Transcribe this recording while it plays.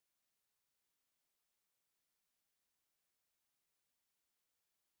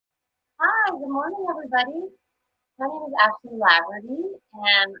Hi, good morning, everybody. My name is Ashley Laverty,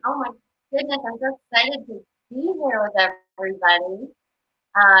 and oh my goodness, I'm so excited to be here with everybody.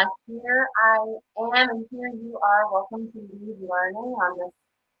 Here I am, and here you are. Welcome to Lead Learning on this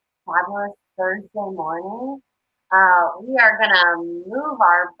fabulous Thursday morning. We are going to move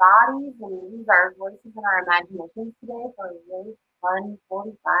our bodies and use our voices and our imaginations today for a really fun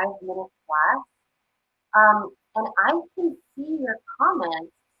 45-minute class. And I can see your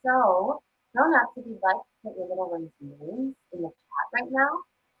comments, so don't ask if you'd like to put your little one's names in the chat right now,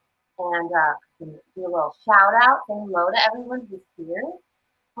 and can do a little shout out, say hello to everyone who's here.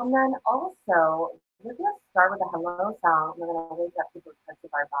 And then also, we're going to start with a hello song. We're going to wake up different parts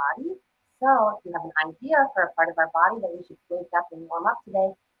of our body. So if you have an idea for a part of our body that we should wake up and warm up today,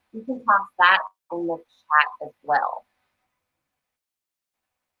 you can toss that in the chat as well.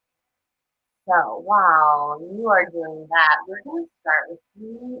 So while you are doing that, we're going to start with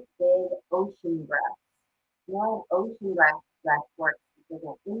 3 big ocean breaths. You know, an ocean breath works because we're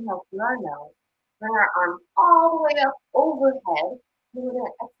going to inhale through our nose, bring our arms all the way up overhead, and we're going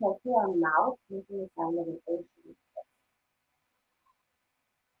to exhale through our mouth, making the sound of an ocean.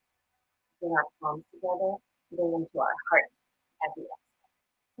 Bring our palms together, getting into our heart as we exhale.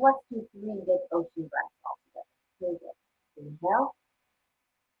 So let's do 3 big ocean breaths all together. Here we go. Inhale.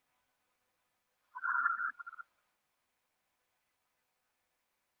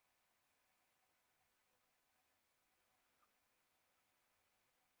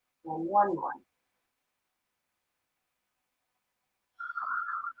 And one more.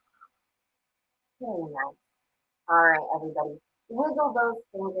 Very nice. All right, everybody. Wiggle those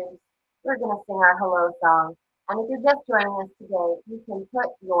fingers. We're going to sing our hello song. And if you're just joining us today, you can put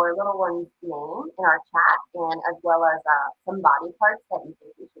your little one's name in our chat and as well as some body parts that you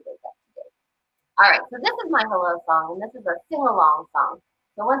think we should wake up today. All right, so this is my hello song, and this is a sing-along song.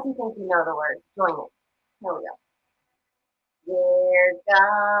 So once you think you know the words, join it. Here we go. We're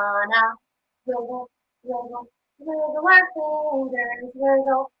gonna wiggle, wiggle, wiggle our fingers,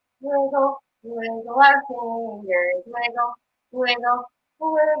 wiggle, wiggle, wiggle our fingers, wiggle, wiggle,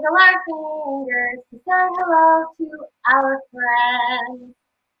 wiggle our fingers to say hello to our friends.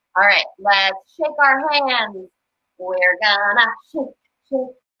 All right, let's shake our hands. We're gonna shake,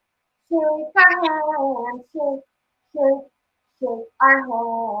 shake, shake our hands, shake, shake, shake our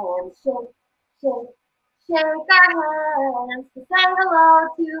hands, shake, shake, shake our hands to say hello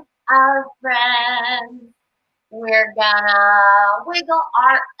to our friends. We're gonna wiggle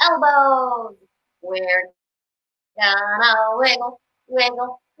our elbows. We're gonna wiggle,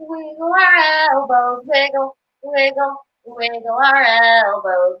 wiggle, wiggle our elbows. Wiggle, wiggle, wiggle our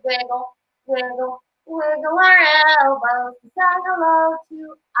elbows. Wiggle, wiggle, wiggle our elbows to say hello to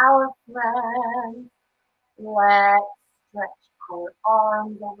our friends. Let's stretch our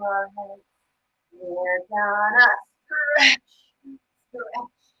arms over our heads. We're gonna stretch,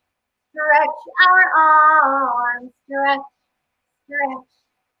 stretch, stretch our arms. Stretch, stretch,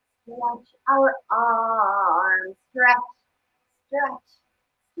 stretch our arms. Stretch, stretch,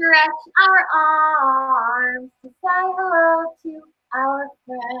 stretch our arms to say hello to our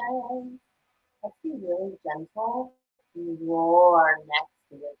friends. Let's be really gentle and roll our necks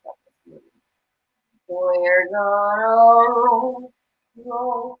to wake up this morning. We're gonna roll,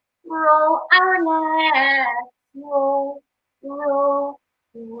 roll, roll our necks. Roll, roll,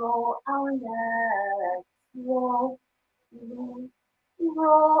 roll our necks. Roll, roll,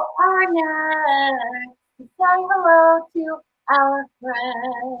 roll our necks. To say hello to our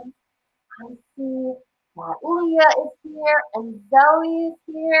friends. I see that Leah is here and Zoe is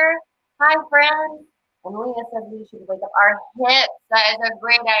here. Hi, friends. And Leah says we should wake up our hips. That is a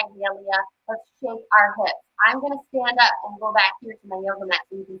great idea, Leah. Let's shake our hips. I'm going to stand up and go back here to my yoga mat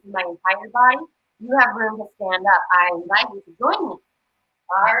so you can see my entire body. You have room to stand up. I invite you to join me.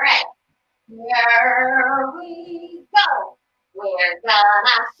 All right. Here we go. We're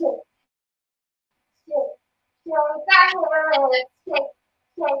gonna shake, shake, shake our hips. Shake,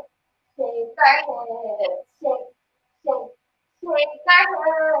 shake, shake our hips. Shake, shake, shake our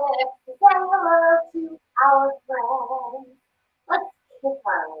hips. Say hello to our friends. Let's kick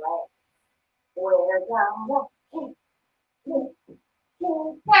our legs. We're gonna kick, kick,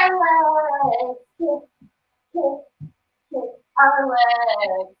 kick our legs. Kick, kick, kick our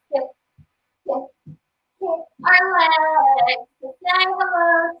legs. Kick, kick, kick our legs. To say hello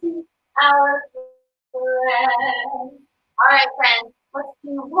to our friends. All right, friends, let's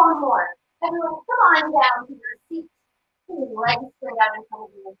do one more. Everyone, come on down to your seats. Put your legs straight out in front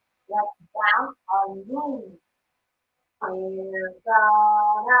of you. Let's bounce our knees. We're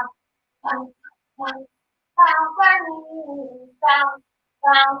gonna bounce, bounce, bounce our knees. Bounce,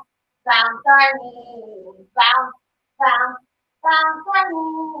 bounce, Bounce our knees, bounce, bounce, bounce our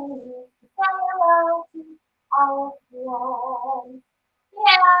knees. Say hello to our friends.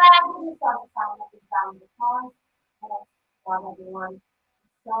 Yeah, give yourself a sign of the sound of the song. Hello, everyone.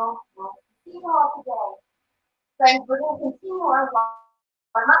 So nice to see you all today. Friends, we're going to continue our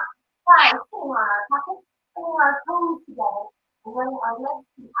warm-up by sitting on our pockets, putting our toes together, and running our legs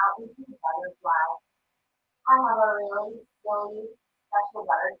feet out into the butterfly. I have a really silly special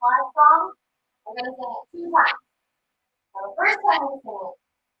butterfly song. I'm going to sing it 2 times. Now, the first time we sing it,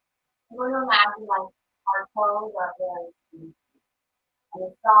 we're going to imagine like our toes are very squeaky. And the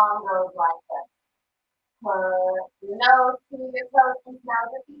song goes like this. Put your nose to your toes and smell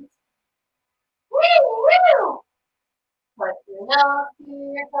your feet. Woo, woo! Put your nose to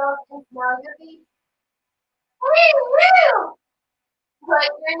your toes and smell your feet. Woo, woo!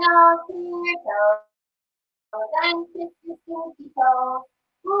 Put your nose to your toes and kiss your stinky toes.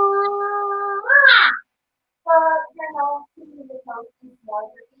 Woo, ah! Put your nose to your toes and smell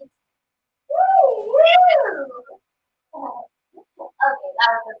your feet. Woo, woo! Okay,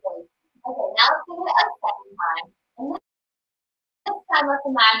 that was so silly. Okay, now let's do it a second time. And this time let's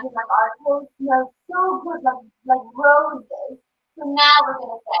imagine like our toes smell so good, like roses. So now we're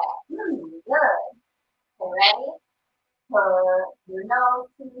gonna say, good. Okay, ready? Put your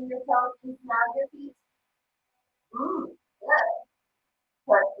nose to your toes and smell your feet. Good.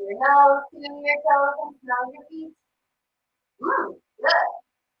 Put your nose to your toes and smell your feet. Good.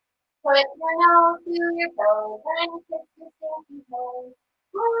 Put your nose to your toes and kiss your stinky toes.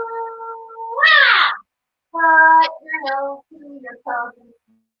 Woo-ah! Put your nose to your toes and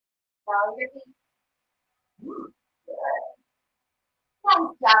smell your feet. Good.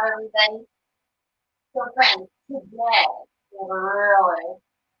 Nice job, everybody. So, friends, today we have a really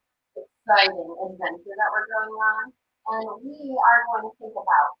exciting adventure that we're going on, and we are going to think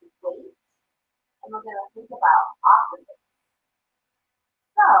about weight, and we're going to think about opposites.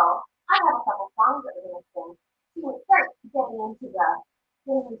 So, I have a couple songs that we're going to sing to start getting into the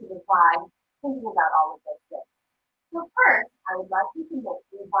vibe, thinking about all of those things. So first, I would like you to make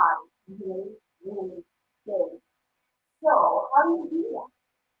your body really, really big. So how do you do that?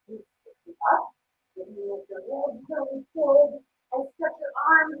 You sit up, you make your legs really big, and stretch your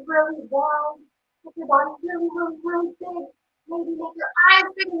arms really wide. Make your body really, really, really big. Maybe make your eyes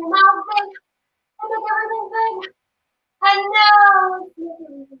big and your mouth big, and make everything big. And now let's make it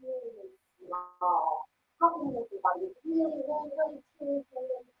really, really small. How can you make your body really, really, really big?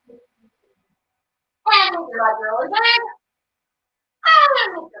 And make your body really big.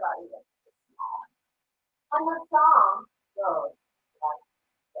 And make your body really small. And the song goes like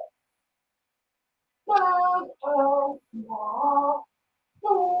this. Big and small,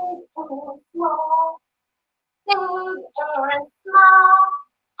 big and small, big and small,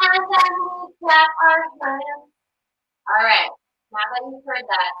 and then we clap our hands. All right, now that you've heard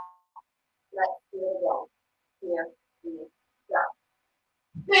that, let's do it again. Here we go.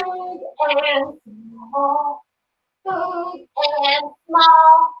 Big and small, big and small,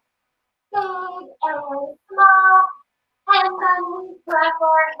 big and small, and then we clap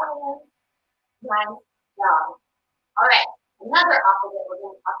our hands. Nice job. All right, another opposite we're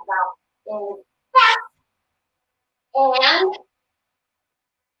going to talk about is fast and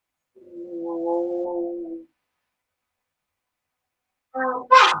slow.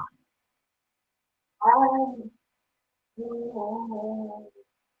 Fast and slow.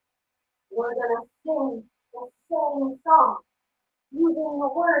 We're going to sing the same song using the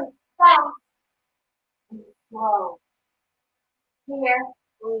words fast and slow. Here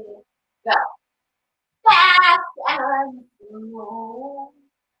we go. Fast and slow.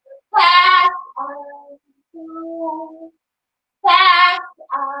 Fast and slow. Fast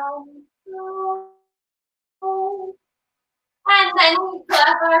and slow. And then we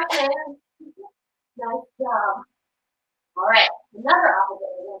clap our hands. Nice job. All right, another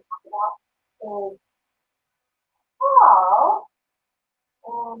opposite we're going to talk about is tall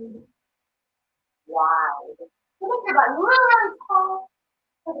and wide. So make your body really, really tall,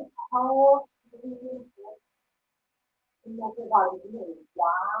 really tall, really, really big, and make your body really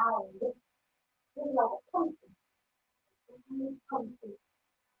wide, really like a pumpkin, really pumpkin.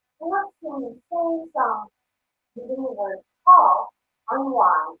 So let's sing the same song using the word tall and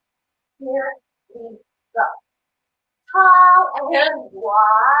wide. Here we go. Tall and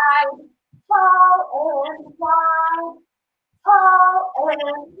wide, tall and wide, tall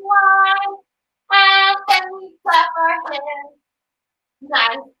and wide, and then we clap our hands.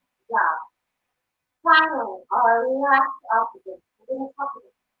 Nice job. Finally, our last opposite we're going to talk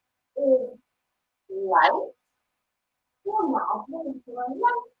about is light. Imagine into a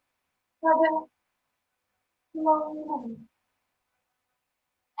light. 7, slowly,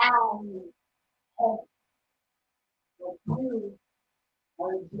 and head with you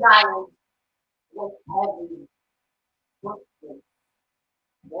are giant with heavy footprints.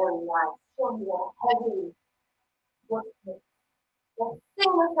 Very nice. Show me a heavy footprint. Let's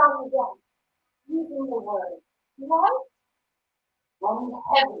sing the song again, using the words light and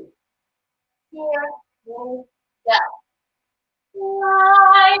heavy. Here we go.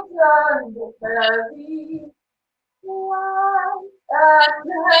 Light and heavy, light and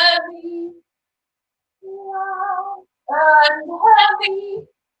heavy, light and heavy.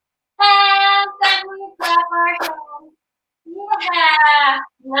 And then we clap our hands. Yeah,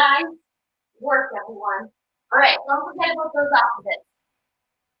 nice work, everyone. All right, don't forget about those opposites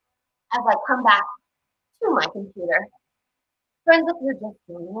as I come back to my computer. Friends, if you're just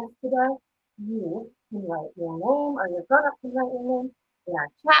joining us today, you can write your name or your grown-up can write your name in our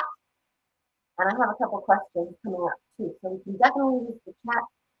chat. And I have a couple questions coming up too, so you can definitely use the chat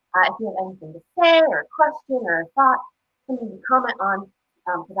if you have anything to say or a question or a thought, something to comment on,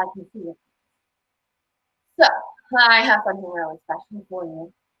 because I can see it. So, I have something really special for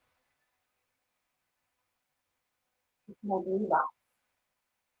you. It's my blue box.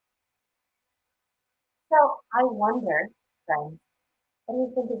 So, I wonder, friends, what do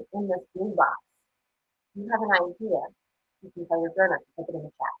you think is in this blue box? Do you have an idea? You can tell your grown-up to put it in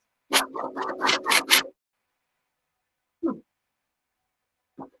the chat.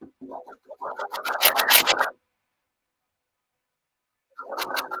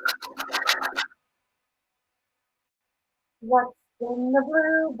 What's in the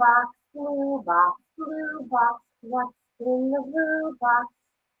blue box, blue box, blue box? What's in the blue box?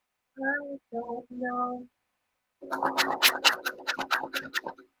 I don't know.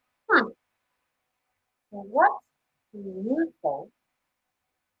 So what do you think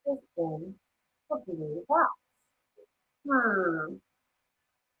is in the blue box?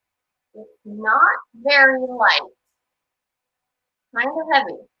 It's not very light, kind of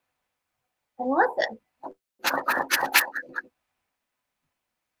heavy. And listen,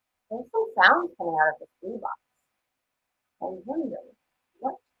 there's some sounds coming out of this blue box. I wonder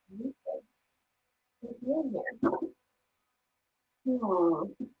what you think is in here.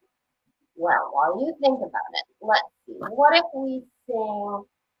 Well, while you think about it, let's see. What if we sing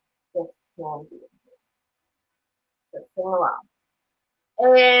this candy? So sing along. Is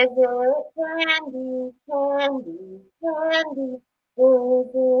it candy, candy, candy?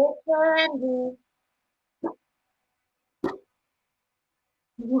 Is it candy?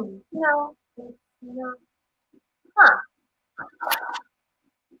 No, it's not. Huh.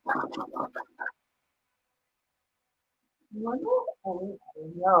 I wonder if anybody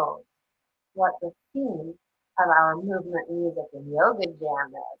knows what the theme of our movement music and yoga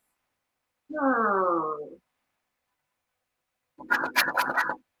jam is.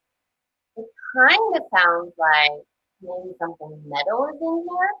 It kind of sounds like maybe something metal is in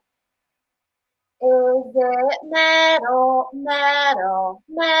here. Is it metal, metal,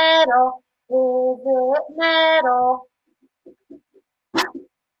 metal? Is it metal?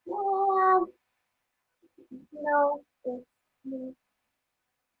 No, it's not.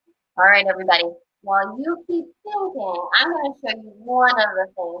 All right, everybody. While you keep thinking, I'm going to show you one of the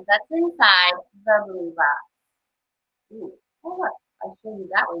things that's inside the blue box. Ooh, oh look, I show you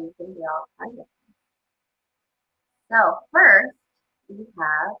that way you can do all kinds of things. So first, we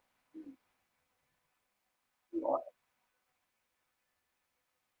have your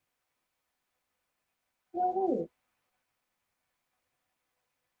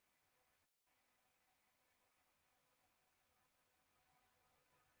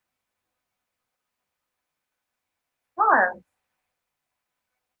scarves.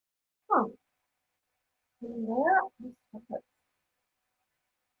 Huh. And there is separate.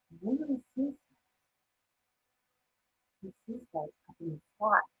 Really see the sea stars up in the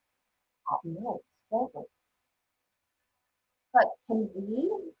sky at night, don't we? But can we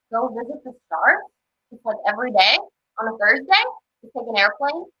go visit the stars just like every day on a Thursday? Just take an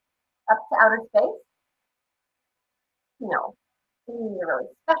airplane up to outer space? No. We need a really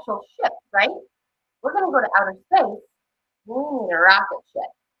special ship, right? We're going to go to outer space. We need a rocket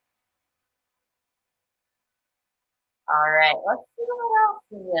ship. All right, let's see what else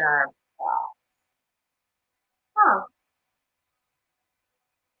is in our box. Huh.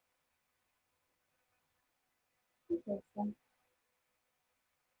 Interesting.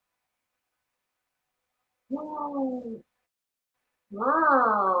 Bubbles.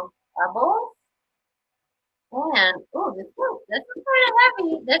 And, oh, this is kind of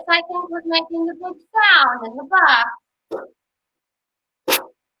heavy. This, I think, was making a big sound in the box.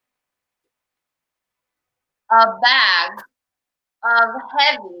 a bag of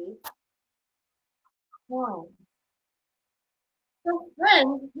heavy coins. So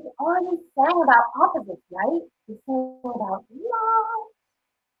friends, we already sang about opposites, right? We sang about love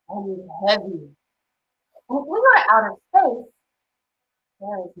and heavy. And if we go to outer space,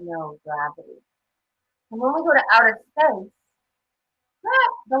 there is no gravity. And when we go to outer space,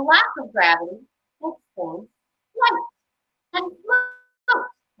 the lack of gravity makes things light and float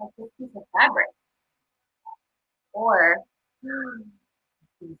like this piece of fabric. Or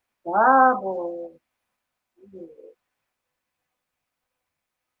these bubbles.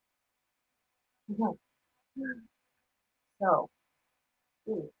 So,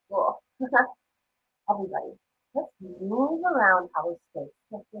 cool. Everybody, let's move around outer space.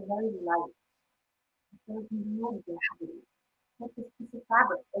 Let's get very light. There's no gravity. Like this piece of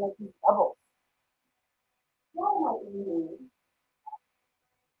fabric or like these bubbles. What might we need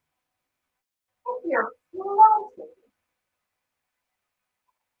if you're floating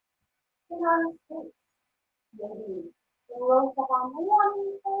in outer space? Maybe float up on one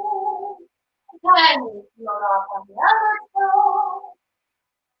side, and you float off on the other side.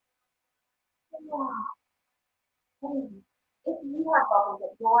 Yeah. Maybe if you have bubbles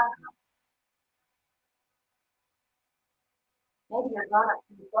at your house, maybe your grown-up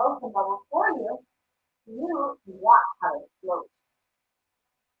can blow some bubbles for you. You can watch how they float.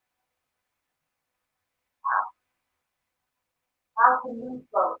 How can you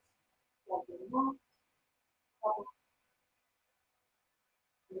float? Like you move, bubbles,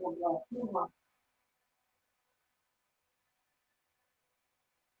 you're going to blow a few more.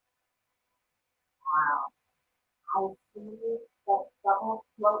 Wow. I see that bubbles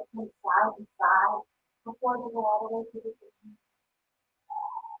float from side to side before they go all the way to the ground.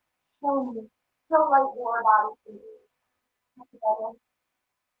 Show me. Show like your body can do together.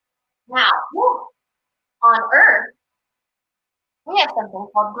 Now, whew, on Earth, we have something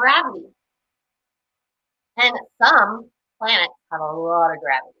called gravity. And some planets have a lot of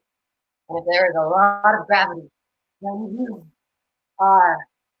gravity. And if there is a lot of gravity, then you are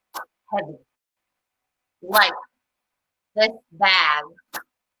heavy. Like this bag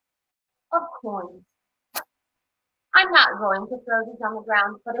of coins. I'm not going to throw these on the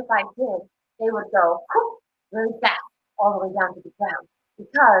ground, but if I did, they would go whoop, really fast all the way down to the ground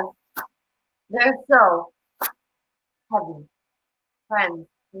because they're so heavy. Friends,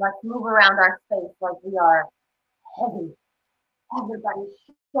 let's move around our space like we are heavy. Everybody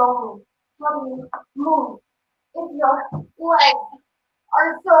show me how you move. If your legs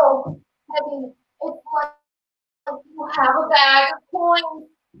are so heavy, it's like you have a bag of coins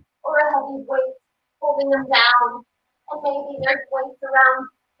or a heavy weight holding them down. And maybe there's weights around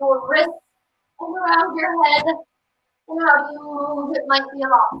your wrists and around your head. And how you move, it might be a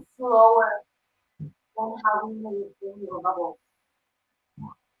lot slower than how you move in your bubble.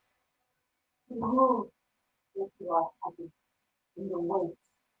 You move if you are heavy in the weight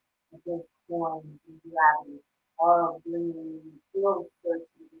of this coins and gravity of bringing you closer to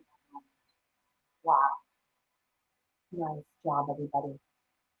the ground. Wow. Nice job, everybody.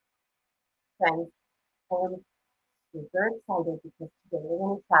 Friends, I am super excited because today we're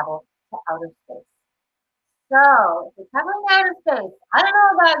going to travel to outer space. So, if you're traveling to outer space, I don't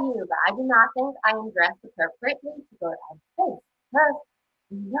know about you, but I do not think I am dressed appropriately to go to outer space because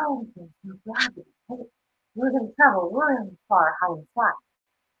we know there's no gravity, right? We're going to travel really far high in the sky.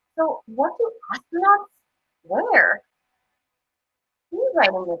 So, what do astronauts wear? Please write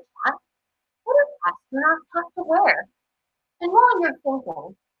in the chat. What do astronauts have to wear? And while you're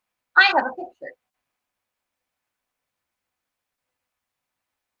thinking, I have a picture.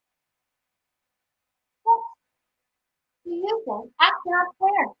 What do you think astronauts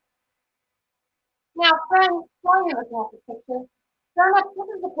wear? Now, friends, while you're looking at the picture, this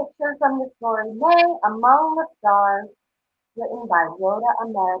is a picture from the story May Among the Stars, written by Rhoda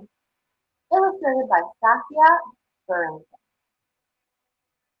Ahmed, illustrated by Stasia Burns.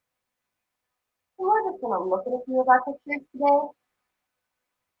 So we're just going to look at a few of our pictures today.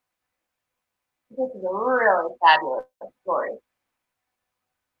 This is a really fabulous story.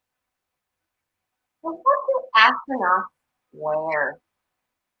 So what do astronauts wear?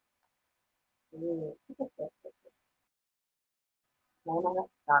 Look at this picture. May Among the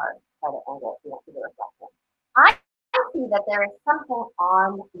Stars. Try to angle it to the reflection. I see that there is something on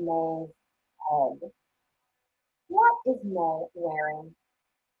May's head. What is May wearing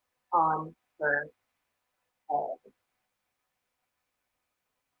on her head?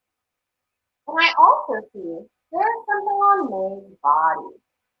 And I also see there's something on May's body.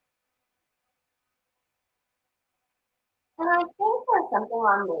 And I think there's something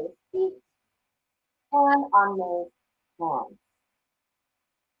on May's feet. and on those hands.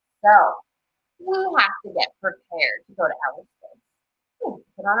 So we have to get prepared to go to outer space. We have to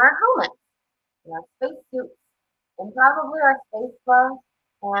put on our helmets and our space suits and probably our space gloves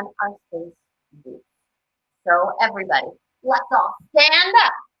and our space boots. So everybody, let's all stand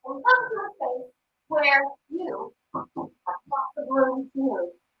up and come to a space where you have lots of room to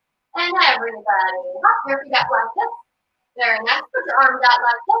move. And everybody, hop your feet up like this. Very nice. Put your arms out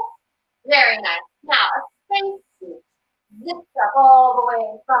like this. Very nice. Now a space suit zips up all the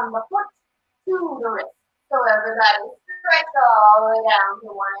way from the foot to the wrist. So everybody stretch all the way down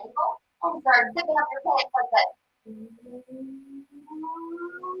to one ankle and start zipping up your pants like that. Zip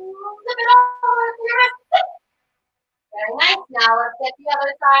it all the way to your wrist. Very nice. Now let's get the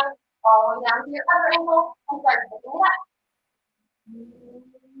other side all the way down to your other ankle and start zipping it up.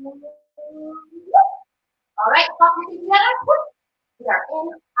 All right, pop your feet together. We are in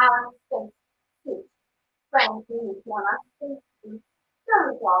our space suit. Friends, we need to on our space suit.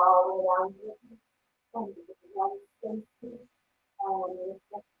 Turn all the way down to your feet. And we get one space suit. And we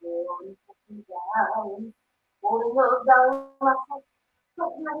step down, down. Holding those down muscles.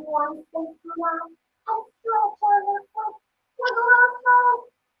 Put your one space suit on. And stretch on your foot. Wiggle those toes.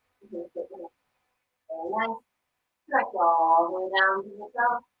 Very nice. Stretch all the way down to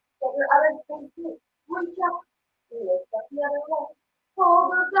yourself. Get your other space suit. Reach up. Lift up the other leg.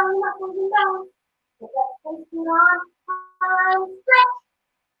 Hold those down muscles and down. Get that space suit on. And stretch.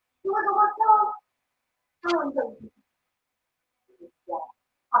 Wiggle those toes. And go.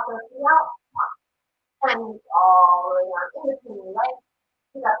 Pop those feet out. And reach all the way down in between your legs.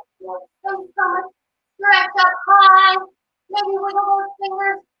 Pick up your space stomach. Stretch up high. Maybe wiggle those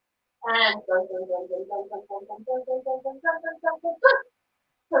fingers. And go.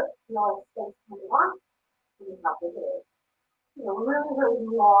 Put your space coming on. See how big it is. Really, really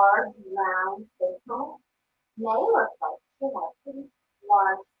large, round space helmet may look like she has pretty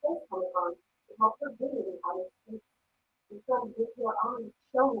large space helmet on to help her breathe in outer space. You sort of get your arms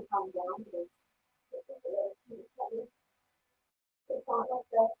shown come down to this. It's not like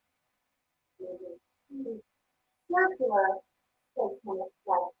this. Circular space helmet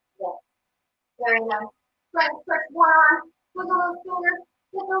like this. Very nice. Stretch one arm, wiggle those fingers,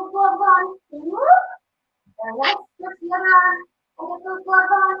 get those gloves on. Very nice. Stretch the other arm and get those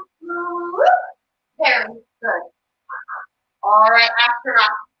gloves on. Very good. All right,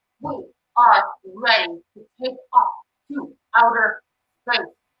 astronauts, we are ready to take off to outer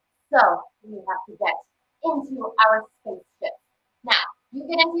space. So we have to get into our spaceship. Now, you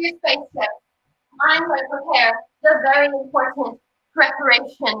get into your spaceship. I'm going to prepare the very important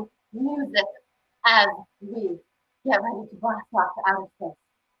preparation music as we get ready to blast off to outer space.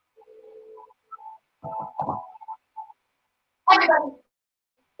 Everybody,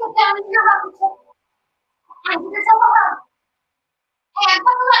 get down into your rocket ship and give yourself a hug. And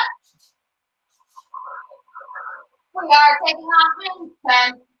buckle up. We are taking off in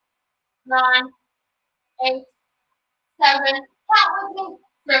 10, 9, 8, 7, count with me,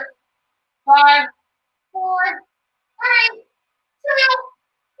 6, 5, 4, 3, 2,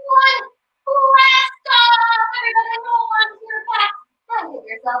 1. Blast off! Everybody roll onto your back and give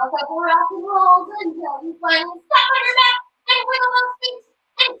yourself a couple rock and rolls until you finally stop on your back and wiggle those feet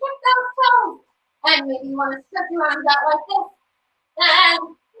and kick those toes. And maybe you want to stretch your arms out like this.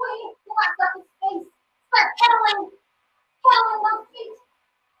 And we blast up to space. Start pedaling those feet.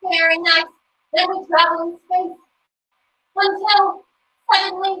 Very nice. Then we travel in space until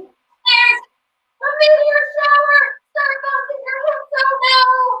suddenly there's a meteor shower. Start bouncing your hips so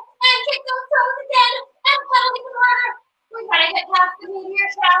low and kick those toes again and pedal even harder. We gotta get past the meteor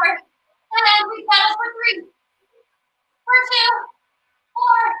shower. And we pedal for 3, for 2,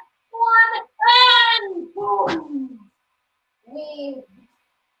 for 1, and boom. We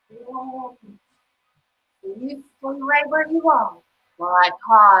useful right where you are. While I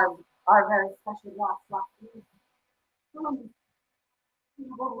pause our very special blast.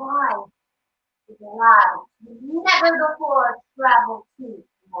 You arrive. You never before traveled to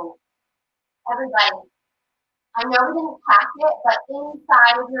home. Everybody, I know we didn't pack it, but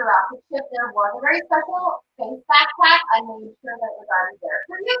inside of your rocket ship there was a very special space backpack. I made sure that it was already there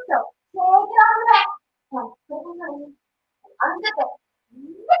for you. So take it on the back and put it in and unzip it.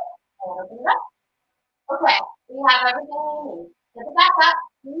 And open it up. Okay, we have everything we need. Zip it back up.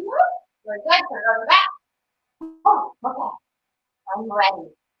 We're good. Turn it over back. Oh, okay. I'm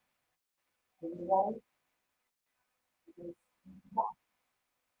ready. Are you ready?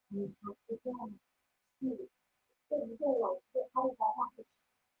 You have to go.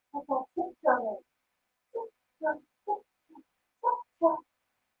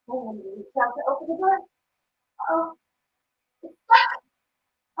 And you start to open the door.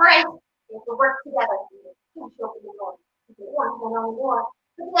 on the door.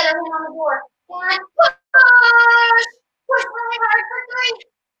 Put the other hand on the door. And push! Push really hard for 3,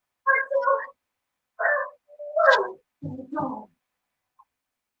 for 2, for 1. And the door.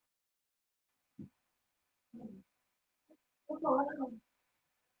 Look around.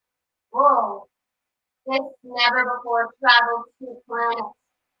 Whoa. This never before traveled to planet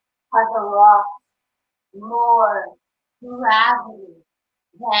has a lot more gravity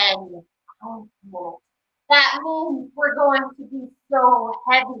than our planet. That means we're going to be so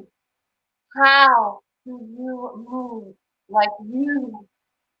heavy. How do you move like you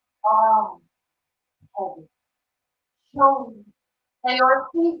are heavy? Show me that your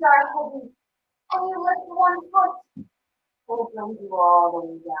feet are heavy and you lift one foot and it brings you all the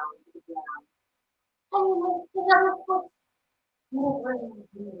way down to the ground. And you lift another foot and it brings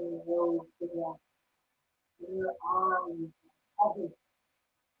you low to the ground. Your arms are heavy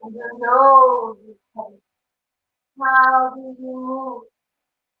and your nose is heavy. How do you move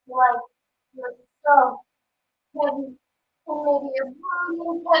like you're so heavy? And maybe your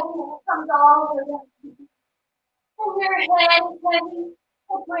breathing heavy and it comes all the way down. And your head is heavy.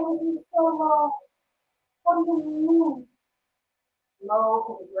 It brings you so low. What do you move? Low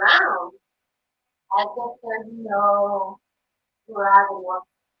to the ground. As if there's no gravity.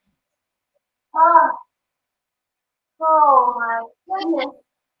 Oh, oh my goodness.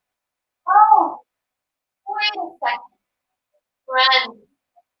 Oh, wait a second. Friends,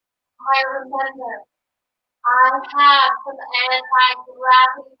 I remember I have some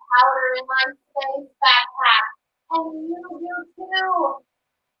anti-gravity powder in my space backpack. And you do too.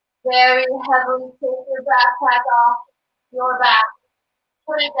 Very heavily take your backpack off your back.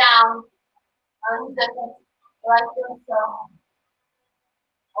 Put it down. Unzip it like so.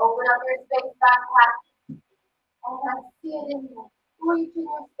 Open up your space backpack and then see it in there. Reach in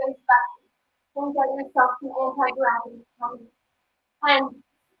your space backpack and get yourself some anti-gravity powder and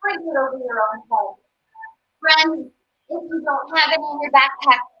sprinkle it over your own head. Friends, if you don't have any in your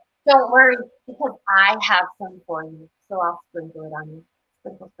backpack, don't worry because I have some for you. So I'll sprinkle it on you.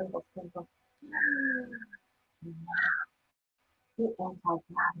 Sprinkle, sprinkle, sprinkle. The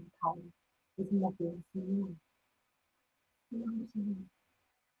anti-gravity powder is nothing to you.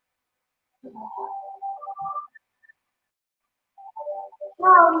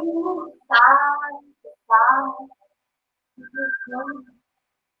 How do you move side to side?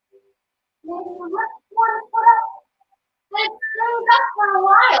 Maybe you lift one foot up, and it stays up for a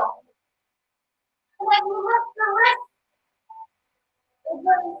while. And then you lift the wrist, it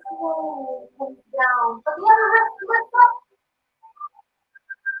very slowly comes down. But the other wrist lifts up.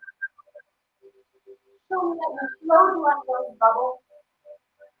 Show me that you're floating like those bubbles.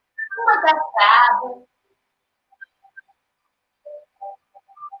 Feel like that's bad.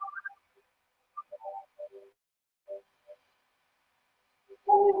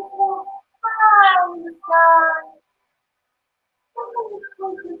 And you feel high in the sky. And then you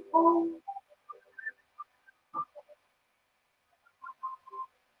close your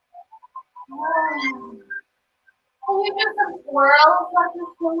eyes. Can you do some swirls like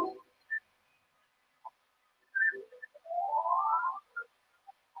you're swimming?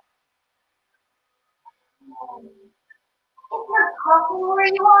 If you're talking where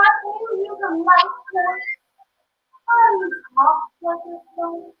you are, can you use a light switch? How do you talk like you're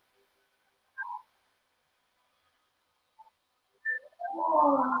swimming?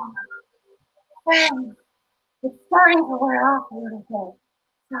 Oh, friends, it's starting to wear off a little bit.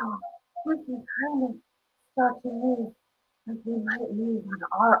 So we can kind of start to move like we might move on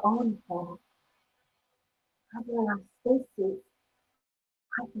our own planet. Having our spacesuits,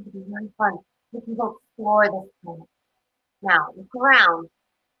 I think it'd be very fun. We can go explore this planet. Now, look around.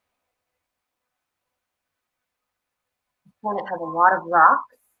 This planet has a lot of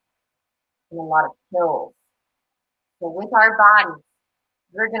rocks and a lot of hills. So with our bodies,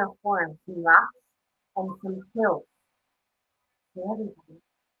 we're going to form some rocks and some hills. So everybody,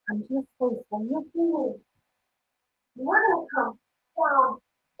 come to a space where you feel we're going to come down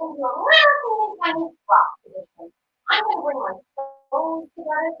into a little tiny rock position. I'm going to bring my toes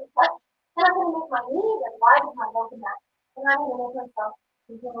together to touch, and I'm going to make my knees as wide as my lower back, and I'm going to make myself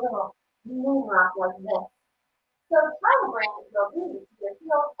into a little moon rock like this. So try to bring your knees to your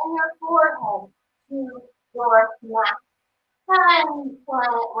heels and your forehead to your neck. And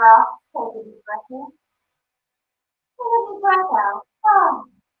planet rock, take a deep breath in. And a deep breath out. Oh.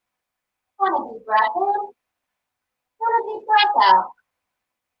 And a deep breath in. And a deep breath out.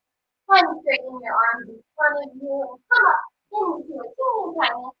 And straighten your arms in front of you and come up into a teeny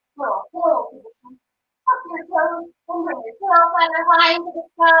tiny little hill position. Up your toes and bring your tail feather high into the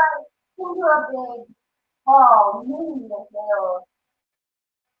sky into a big tall, moving hills.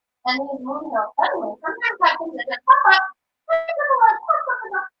 And these moving hills, suddenly, sometimes I think that just pop up,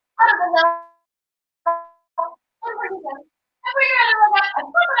 out of the hill, and bring them. And bring it up, and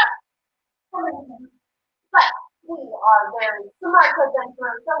pop it up, and bring them. But we are very smart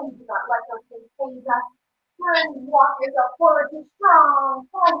adventurers, so we do not let those things phase us. Turn, walk yourself forward to strong,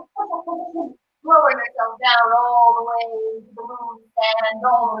 fun, position. Lower yourself down all the way to the moon and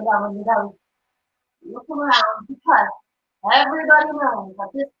all the way down and down. Look around because everybody knows that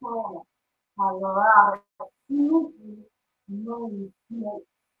this planet has a lot of sneaky, moon snakes.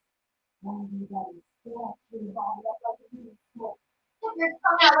 Everybody stretch your body up like a moon snake. Stick your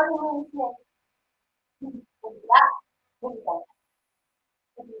tongue out like a moon snake. Look at that. Look at that.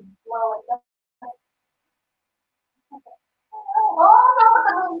 If you blow it up. Oh, no,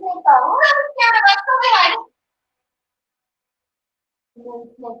 the moon snakes are really scared of us. Go ahead. The moon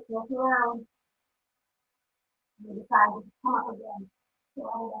snakes look around. You decide to come up again. So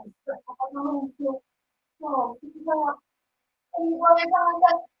everybody stretch up like a moon snake. So, stick your tongue out. And you blow your tongue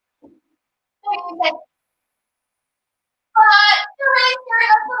like that. And you say, but you're really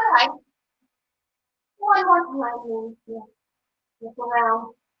scared of us. Go ahead. One more time, moon snake. Look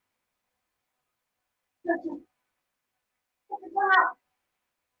around. Stretch your tongue out.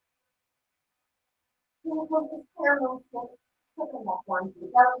 And you put this clear moon snake. Taking that down to the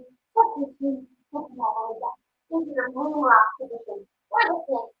belly, tuck your chin, taking all the way down into your moon rock position, where the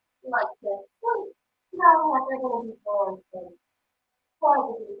snake like to sleep. Now after going to forward and take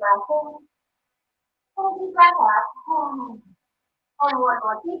a deep breath in, and a deep breath out. And one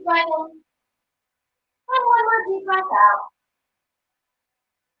more deep breath in, and one more deep breath out.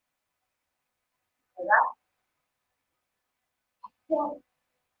 So that's just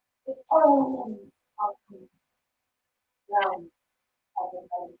the elements of when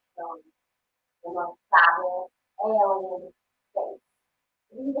everybody's showing the most fabulous alien space.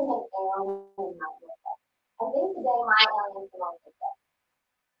 Even an alien might look at. I think today my alien's gonna look like.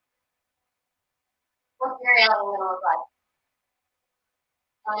 What's your alien gonna look like?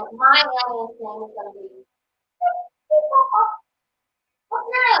 My alien's name is gonna be. What's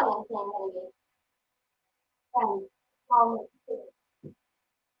your alien's name gonna be? And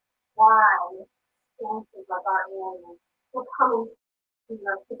why chances of our aliens will come into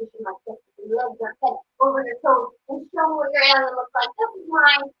your position like this with your legs, your head over your toes, and show me what your alien looks like. This is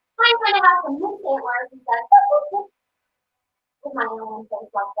mine. I'm gonna have some missed antlers and says, with my alien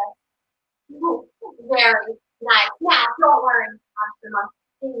face like this. Very nice. Now, don't worry, Oscar Monk.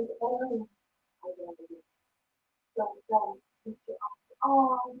 These aliens are going to be so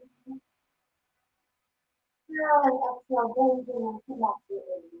oh, really exhale, breathing and connect your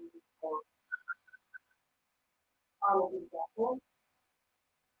aliens. All of these breaths.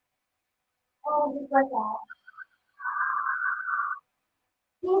 All of these breaths out.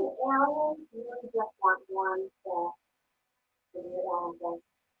 These aliens really just want one thing to be aliens.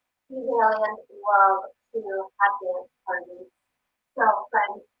 These aliens love to have dance parties. So,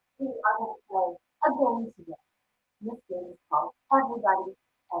 friends, we are going to play a game today. This game is called Everybody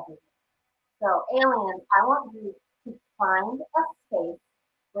Everywhere. So, aliens, I want you to find a space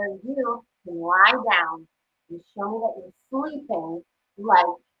where you can lie down and show me that you're sleeping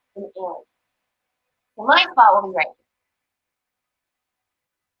like an alien. So, my spot will be right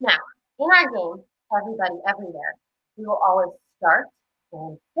here. Now, in our game, Everybody Everywhere, we will always start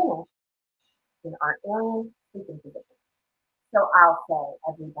and finish in our alien sleeping position. So, I'll say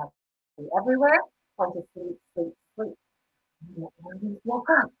Everybody Everywhere, want to sleep, sleep, sleep. And the aliens woke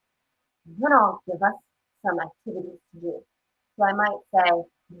up. Then I'll give us some activities to do. So I might say,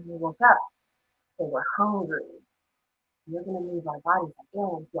 when they woke up, they were hungry. We're going to move our bodies like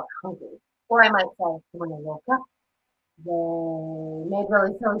aliens who are hungry. Or I might say, when they woke up, they made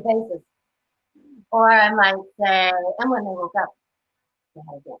really silly faces. Or I might say, and when they woke up, they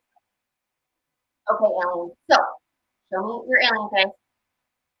had a dance. Okay, aliens. So, show me your alien face.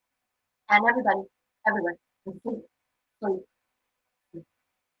 And everybody, everywhere, sleep, sleep, sleep.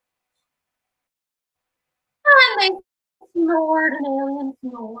 And they snored an alien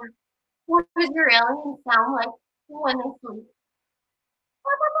snore. What does your alien sound like when they sleep?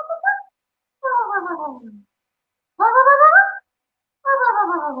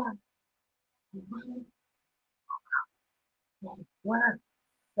 We're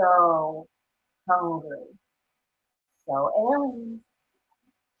so hungry. So aliens,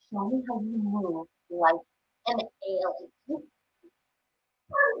 show me how you move like an alien. Your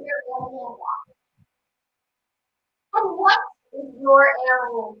alien walk. And what is your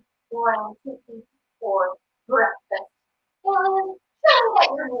alien going to eat for breakfast? Alien, show me that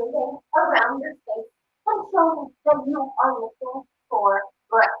you're moving around your space and show me that you are looking for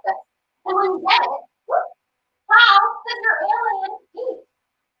breakfast. And when you get it, how does your alien eat?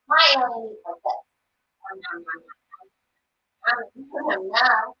 My alien eats like this. Nom, nom, nom, nom, nom,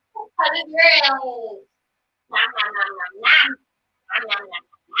 nom. How does your alien eat? Nom, nom, nom, nom, nom. Nom, nom, nom,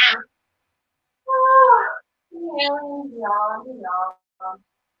 nom, nom. Oh, the aliens yawn and yawn.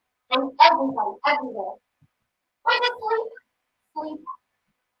 And everybody, everywhere, went to sleep, sleep,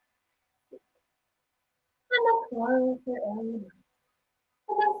 and they close their alien eyes.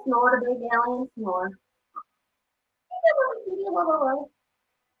 And they snore a big alien snore.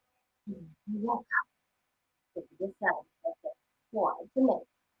 You woke up with this sound that they wanted to make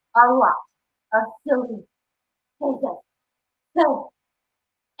a lot of silly faces. So,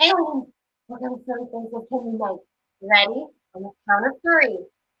 aliens, what kind of silly faces can you make? Ready? On the count of three.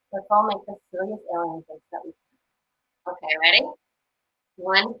 Let's all make the silliest alien face that we can. Okay, ready?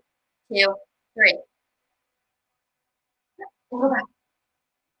 1, 2, 3. And go back.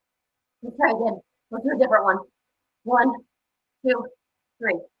 Let's try again. Let's do a different one. 1, 2,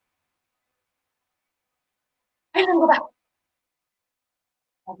 3. And then go back.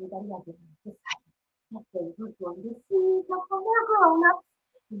 Everybody, decided that they were going to see before they're grown ups.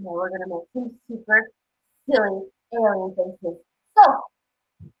 And now we're going to make some super silly alien faces. So,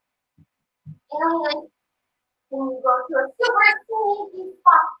 aliens, when you go to a super sneaky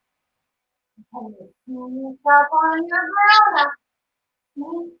spot, and you sneak up on your grown up,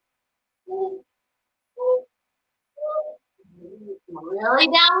 sneak, sneak, sneak, sneak, really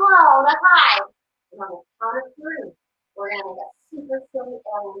down low to hide. And on the count of three, we're going to make a super silly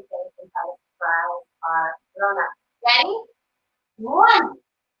alien face and try to surprise our grown up. Ready? 1,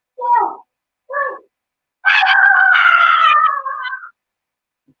 2, 3.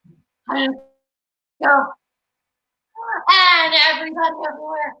 And go. And everybody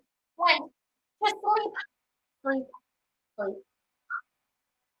everywhere went to sleep, sleep, sleep.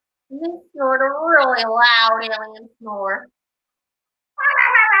 And they snored a really loud alien snore.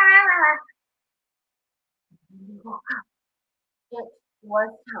 It was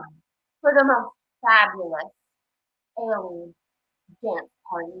time for the most fabulous alien dance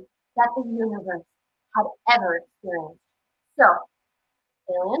party that the universe had ever experienced. So,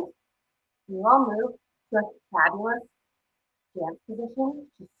 aliens, you all move to a fabulous dance position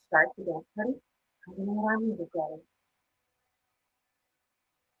to start the dance party. I'm going to get our music ready.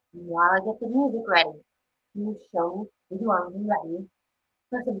 And while I get the music ready, can you show me that you are ready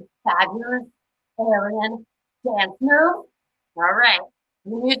for some fabulous alien dance moves? All right,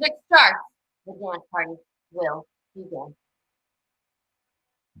 when the music starts, the dance party will begin.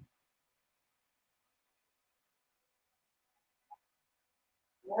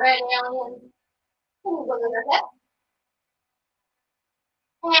 All right, aliens, can you wiggle your hips?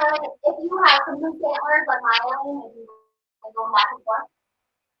 And if you have some loose antlers like my alien, if you go back and forth,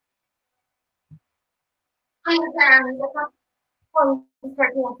 I'm going to turn our music up before we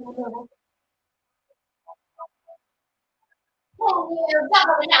start dancing and moving. Can you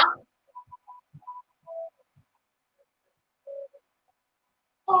double it out?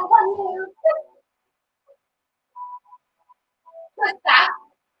 And when you twist that,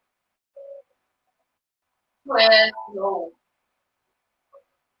 twist, roll.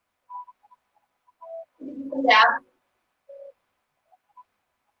 You can down,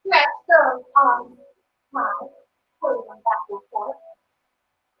 stretch those arms, high, pull them back and forth.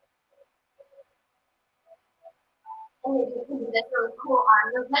 And maybe you can do this really cool arm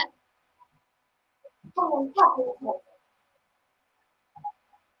movement. And then tap your toes.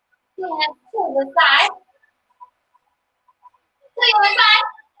 Dance to the side. To the other side.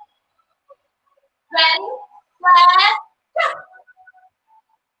 Ready? Let's go.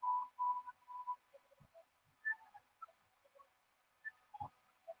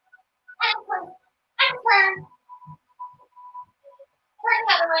 And twist. And turn. Turn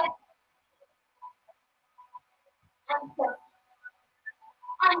the other way. And twist.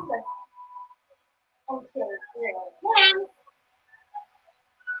 And twist. And shake your hands.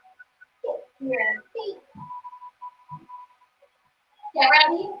 Kick your feet. Get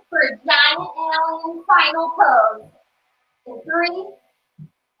ready for giant alien final pose. In 3,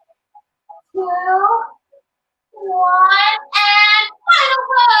 2, 1, and final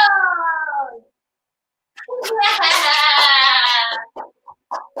pose! Yeah!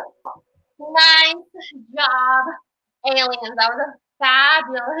 Nice job, aliens. That was a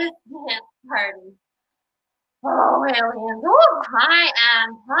fabulous dance party. Oh, aliens. Ooh, I am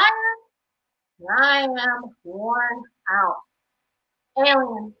tired. I am worn out.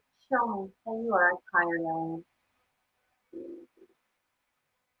 Aliens, show me that you are a tired alien.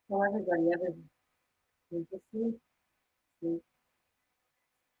 So everybody, Sleep, sleep, sleep.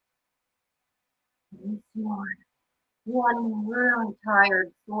 You snore. One really tired,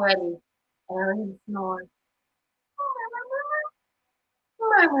 sweaty, alien snore.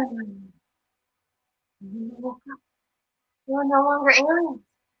 You woke up. You're no longer aliens.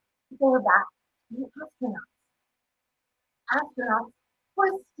 You're back to being astronauts. Astronauts,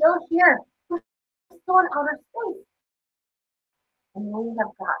 we're still here. We're still in outer space. And we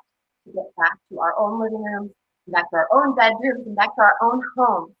have got to get back to our own living rooms, back to our own bedrooms, and back to our own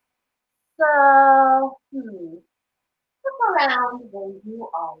homes. So, look around where you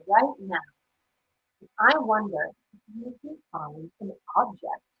are right now. I wonder if you can find an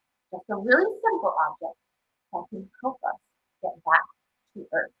object, just a really simple object, that can help us get back to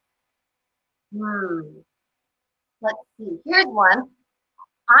Earth. Let's see. Here's one.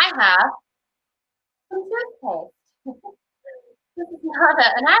 I have some toothpaste. This is not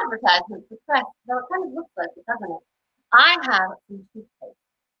an advertisement for press, though it kind of looks like it, doesn't it? I have some toothpaste,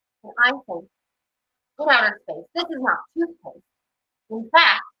 and I think in outer space, this is not toothpaste. In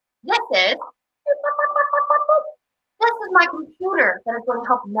fact, this is my computer that is going to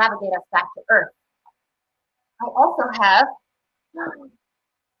help navigate us back to Earth. I also have a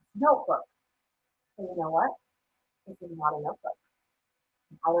notebook. And you know what? This is not a notebook.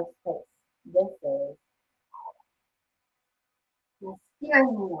 In outer space, this is the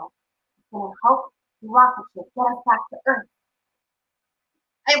steering wheel. It's going to help the rocket ship get us back to Earth.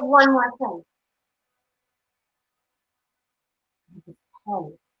 I have one more thing. This is pen.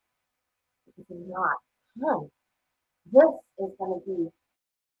 This is not pen. This is going to be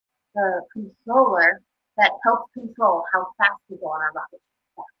the controller that helps control how fast we go on our rocket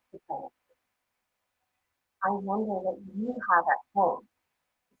ship back to the planet. I wonder what you have at home.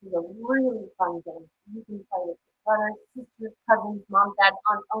 This is a really fun game. You can play with your brothers, sisters, cousins, mom, dad,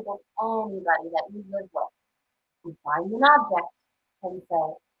 aunts, uncles, anybody that you live with. You find an object and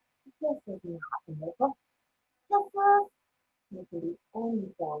say, this is not a notebook. This is, you can do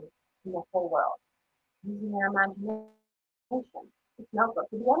anything in the whole world. Using your imagination. This notebook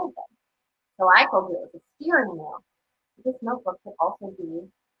could be anything. So I told you it was a steering wheel. This notebook could also be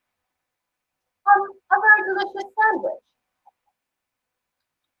a very delicious sandwich.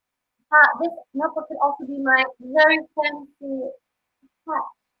 This notebook could also be my very fancy hat.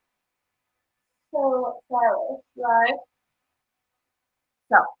 So stylish, right?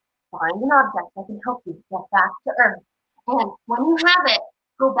 So, find an object that can help you get back to Earth. And when you have it,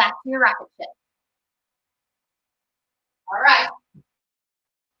 go back to your rocket ship. All right.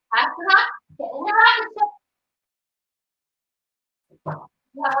 Astronaut, get in your rocket ship.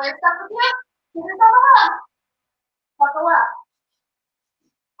 You have all your stuff with you? Give yourself a hug. Buckle up.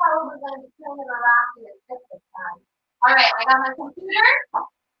 Probably going to be kind of a rocky ship this time. All right, I got my computer.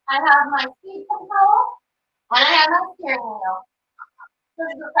 I have my speed control. And I have my steering wheel.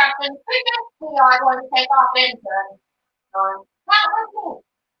 This is the Captain Speaker. We are going to take off into it. Count with me.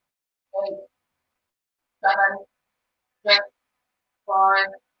 8, 7, 6,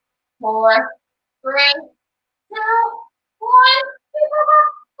 5, 4, 3, 2, 1.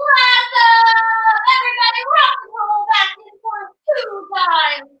 Blast up! Everybody rock and roll back in for 2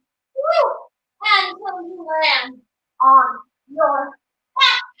 times. Woo! Until you land on your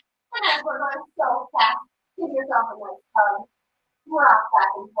back. And as we're going so fast, give yourself a nice hug. Rock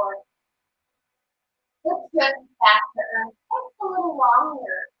back and forth. The trip back to Earth takes a little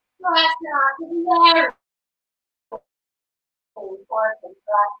longer. So astronauts is very important for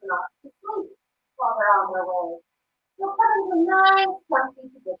astronauts to sleep while they're on their way. So put into a nice comfy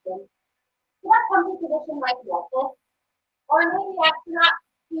position. So that comfy position might be like this. Or maybe astronauts,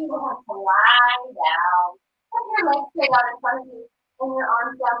 you will have to lie down. Put your legs straight out in front of you and your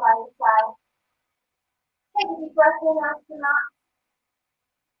arms down by your side. Take a deep breath in, astronaut.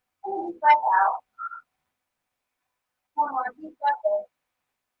 And a deep breath out. One more deep breath in.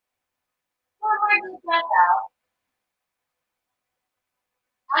 One more deep breath out.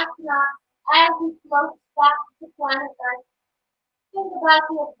 Astronaut, as you float back to planet Earth, think about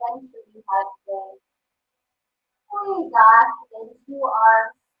the adventure you had today. We got into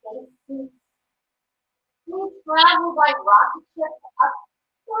our spacesuits. We traveled by rocket ship up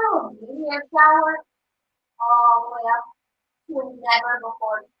through a meteor shower, all the way up to a never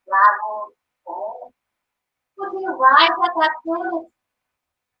before traveled planet. When we arrived at that planet,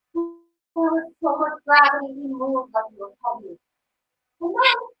 there was so much gravity we moved like we were heavy. And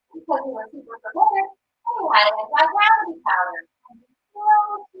then, because we were super prepared, we had an anti-gravity powder. And we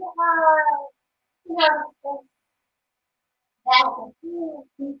floated high to outer space. Then,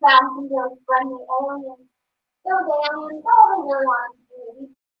 we found some really friendly aliens. Those aliens, all they really wanted to do was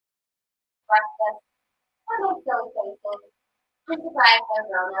eat breakfast. make silly faces, and surprise their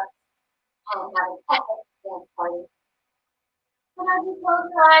grown-ups, and have an epic dance party. And as you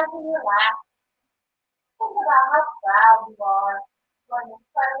close your eyes and relax, think about how proud you are for an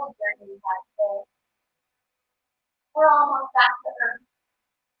incredible journey you had today. We're almost back to Earth.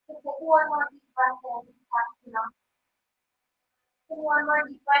 So take one more deep breath in, astronaut, and one more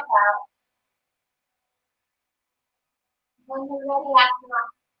deep breath out. When you're ready, astronaut,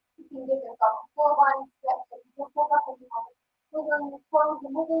 you can give yourself a full body stretch. So you can hold up and have it. Wiggling your toes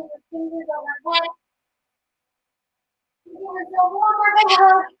and wiggling your fingers overhead. You give yourself one more big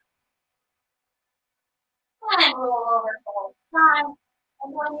hug and roll over for the time.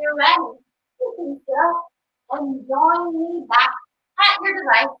 And when you're ready, you can sit up and join me back at your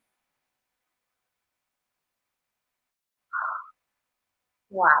device.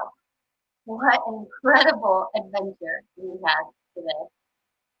 Wow, what an incredible adventure we had today.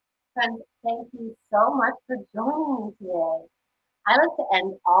 Friends, thank you so much for joining me today. I like to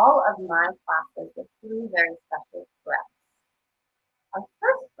end all of my classes with three very special breaths. Our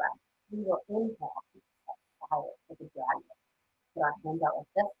first breath, we will inhale and exhale like a dragon. Put our hands out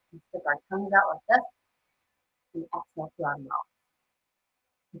like this and stick our tongues out like this and exhale through our mouth.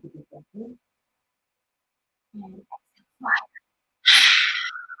 Take a deep breath in and exhale. Fly.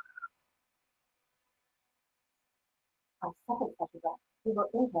 Our second special breath, we will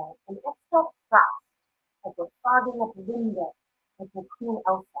inhale and exhale frost, like we're fogging up the window, like we're Queen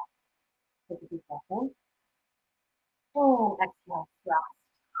Elsa. Take a deep breath in and exhale frost.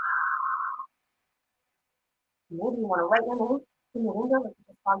 Maybe you want to write your name in the window like you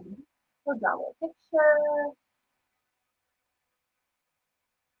just fogged in. So draw a little picture.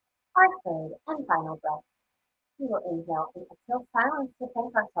 Our third and final breath, we will inhale and exhale silence to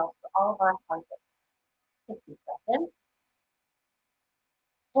thank ourselves for all of our hard work. Take a deep breath in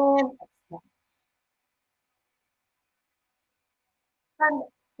and exhale. Friends,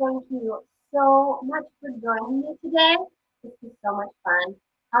 thank you so much for joining me today. This was so much fun.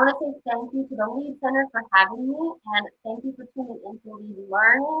 I want to say thank you to the Lead Center for having me, and thank you for tuning into Lead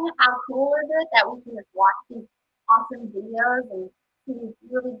Learning. How cool is it that we can just watch these awesome videos and see these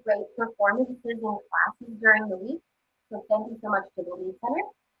really great performances in classes during the week? So thank you so much to the Lead Center,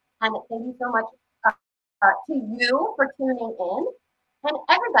 and thank you so much to you for tuning in. And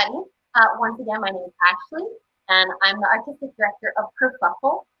everybody, once again, my name is Ashley, and I'm the Artistic Director of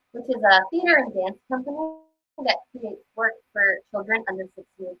Kerfuffle, which is a theater and dance company that creates work for children under 6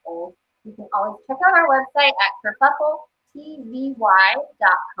 years old. You can always check out our website at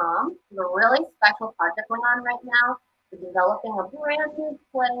kerfuffletvy.com. There's a really special project going on right now. We're developing a brand new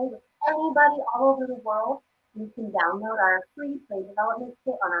play with anybody all over the world. You can download our free play development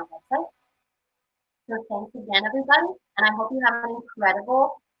kit on our website. So thanks again, everybody, and I hope you have an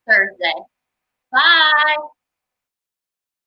incredible Thursday. Bye!